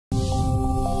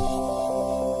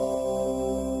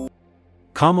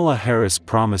Kamala Harris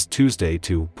promised Tuesday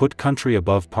to put country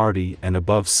above party and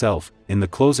above self in the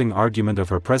closing argument of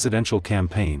her presidential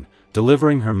campaign,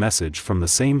 delivering her message from the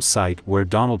same site where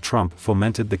Donald Trump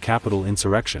fomented the Capitol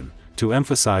insurrection, to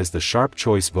emphasize the sharp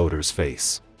choice voters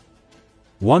face.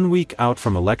 1 week out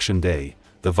from Election Day,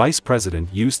 the vice president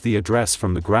used the address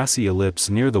from the grassy ellipse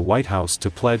near the White House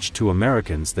to pledge to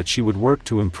Americans that she would work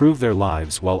to improve their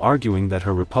lives while arguing that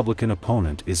her Republican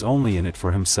opponent is only in it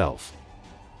for himself.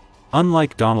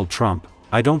 "Unlike Donald Trump,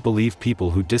 I don't believe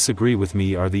people who disagree with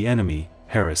me are the enemy,"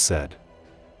 Harris said.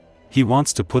 "He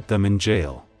wants to put them in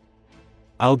jail.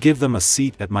 I'll give them a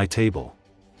seat at my table.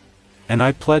 And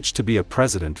I pledge to be a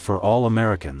president for all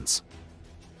Americans.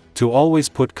 To always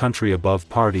put country above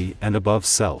party and above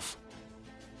self."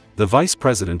 The vice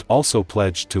president also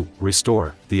pledged to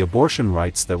restore the abortion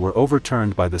rights that were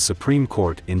overturned by the Supreme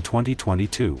Court in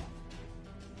 2022.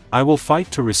 "I will fight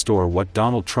to restore what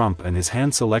Donald Trump and his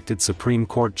hand-selected Supreme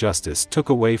Court justice took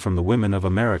away from the women of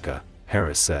America,"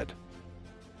 Harris said.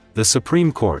 The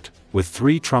Supreme Court, with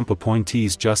 3 Trump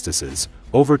appointees justices,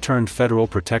 overturned federal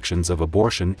protections of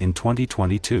abortion in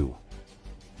 2022.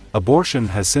 Abortion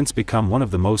has since become one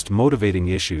of the most motivating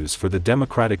issues for the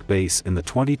Democratic base in the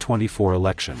 2024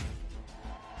 election.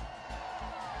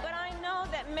 But I know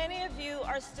that many of you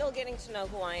are still getting to know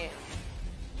who I am.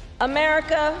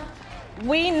 America,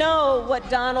 we know what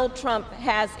Donald Trump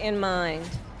has in mind.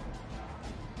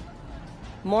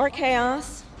 More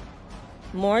chaos,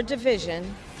 more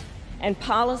division, and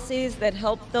policies that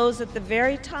help those at the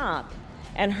very top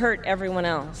and hurt everyone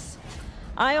else.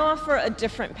 I offer a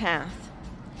different path.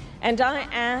 And I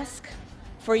ask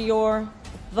for your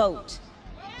vote.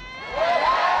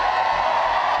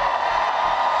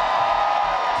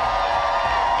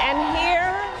 And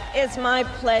here is my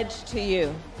pledge to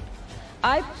you.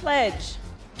 I pledge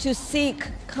to seek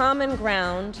common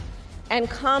ground and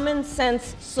common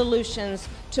sense solutions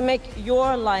to make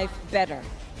your life better.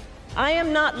 I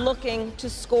am not looking to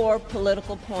score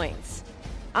political points.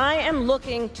 I am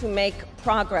looking to make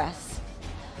progress.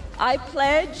 I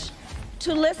pledge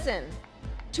to listen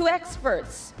to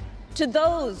experts, to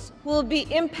those who will be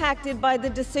impacted by the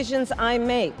decisions I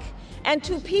make, and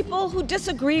to people who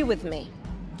disagree with me.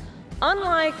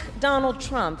 Unlike Donald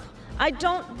Trump, I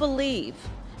don't believe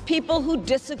people who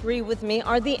disagree with me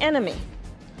are the enemy.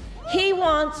 He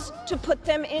wants to put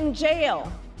them in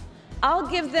jail. I'll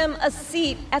give them a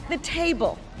seat at the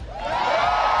table.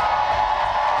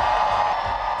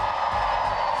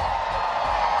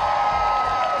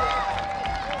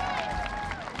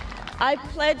 I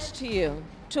pledge to you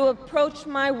to approach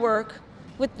my work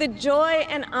with the joy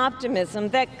and optimism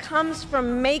that comes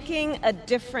from making a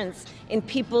difference in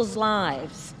people's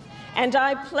lives. And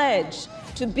I pledge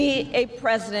to be a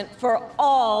president for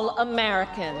all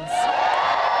Americans.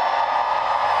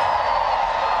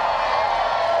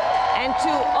 And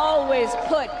to always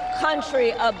put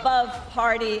country above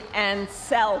party and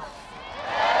self.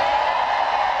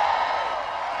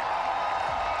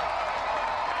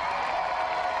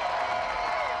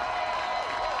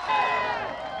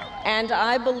 And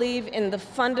I believe in the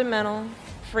fundamental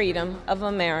freedom of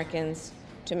Americans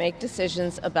to make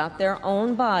decisions about their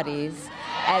own bodies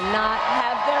and not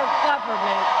have their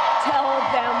government tell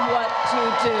them what to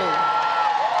do.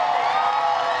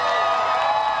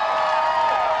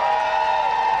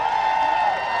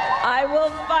 I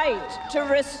will fight to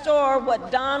restore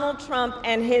what Donald Trump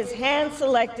and his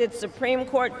hand-selected Supreme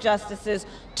Court justices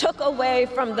took away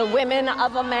from the women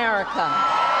of America.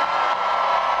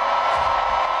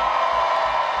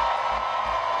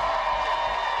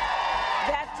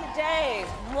 Today,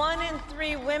 1 in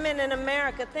 3 women in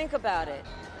America, think about it.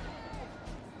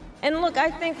 And look,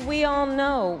 I think we all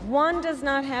know one does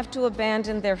not have to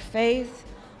abandon their faith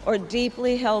or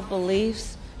deeply held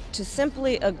beliefs to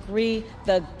simply agree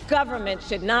the government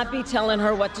should not be telling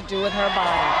her what to do with her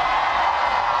body.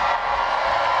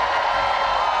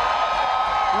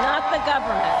 Not the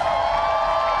government.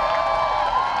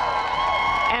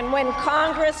 And when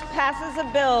Congress passes a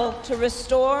bill to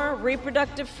restore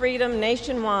reproductive freedom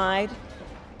nationwide,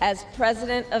 as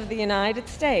President of the United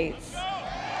States,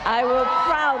 I will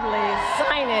proudly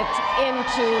sign it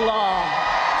into law.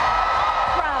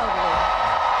 Proudly.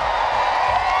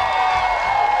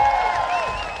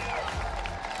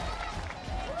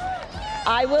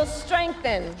 I will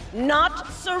strengthen,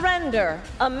 not surrender,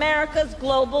 America's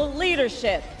global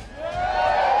leadership.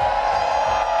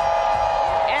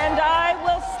 And I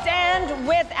will stand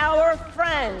with our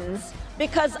friends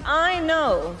because I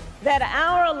know that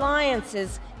our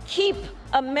alliances keep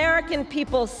American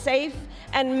people safe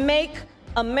and make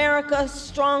America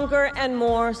stronger and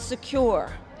more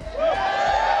secure.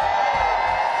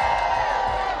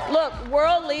 Look,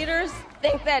 world leaders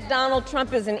think that Donald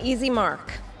Trump is an easy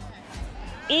mark,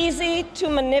 easy to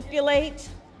manipulate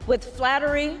with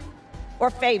flattery or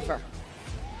favor.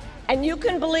 And you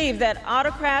can believe that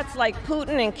autocrats like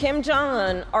Putin and Kim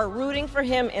Jong-un are rooting for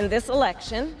him in this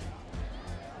election.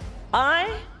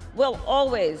 I will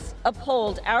always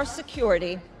uphold our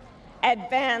security,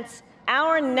 advance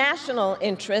our national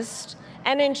interest,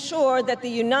 and ensure that the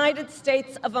United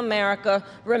States of America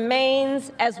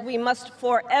remains, as we must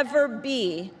forever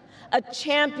be, a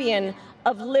champion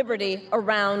of liberty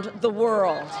around the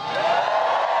world.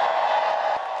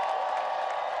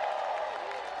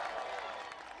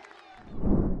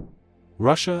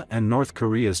 Russia and North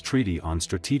Korea's treaty on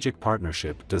strategic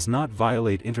partnership does not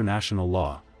violate international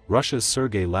law, Russia's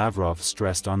Sergei Lavrov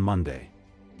stressed on Monday.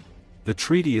 The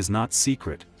treaty is not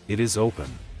secret, it is open.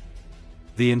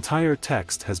 The entire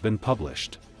text has been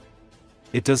published.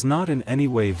 It does not in any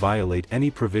way violate any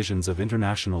provisions of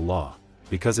international law,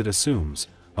 because it assumes,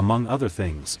 among other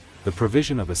things, the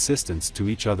provision of assistance to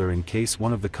each other in case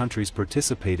one of the countries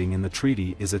participating in the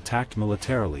treaty is attacked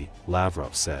militarily,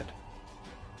 Lavrov said.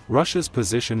 Russia's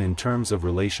position in terms of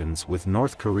relations with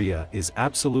North Korea is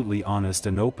absolutely honest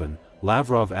and open,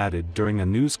 Lavrov added during a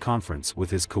news conference with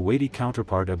his Kuwaiti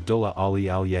counterpart Abdullah Ali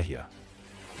al-Yahya.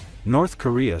 North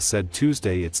Korea said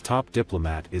Tuesday its top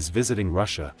diplomat is visiting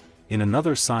Russia, in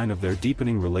another sign of their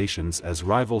deepening relations as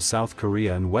rival South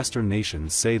Korea and Western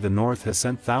nations say the North has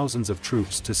sent thousands of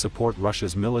troops to support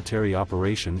Russia's military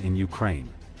operation in Ukraine.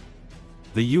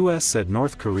 The US said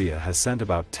North Korea has sent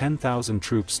about 10,000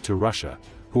 troops to Russia,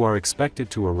 who are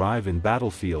expected to arrive in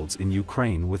battlefields in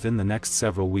Ukraine within the next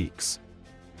several weeks.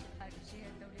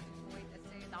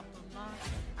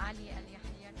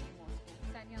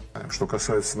 Что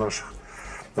касается наших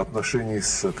отношений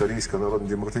с Корейской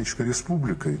Народно-Демократической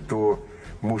Республикой, то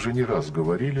мы уже не раз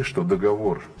говорили, что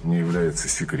договор не является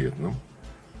секретным,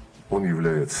 он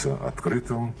является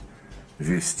открытым,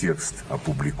 весь текст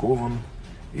опубликован,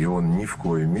 и он ни в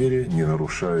коей мере не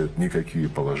нарушает никакие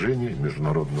положения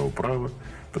международного права,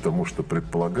 потому что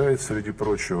предполагает, среди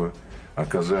прочего,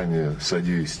 оказание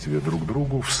содействия друг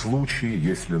другу в случае,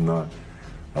 если на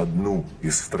одну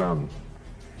из стран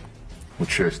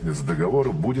участниц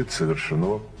договора будет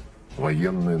совершено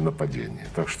военное нападение.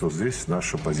 Так что здесь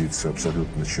наша позиция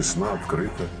абсолютно честна,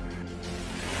 открыта.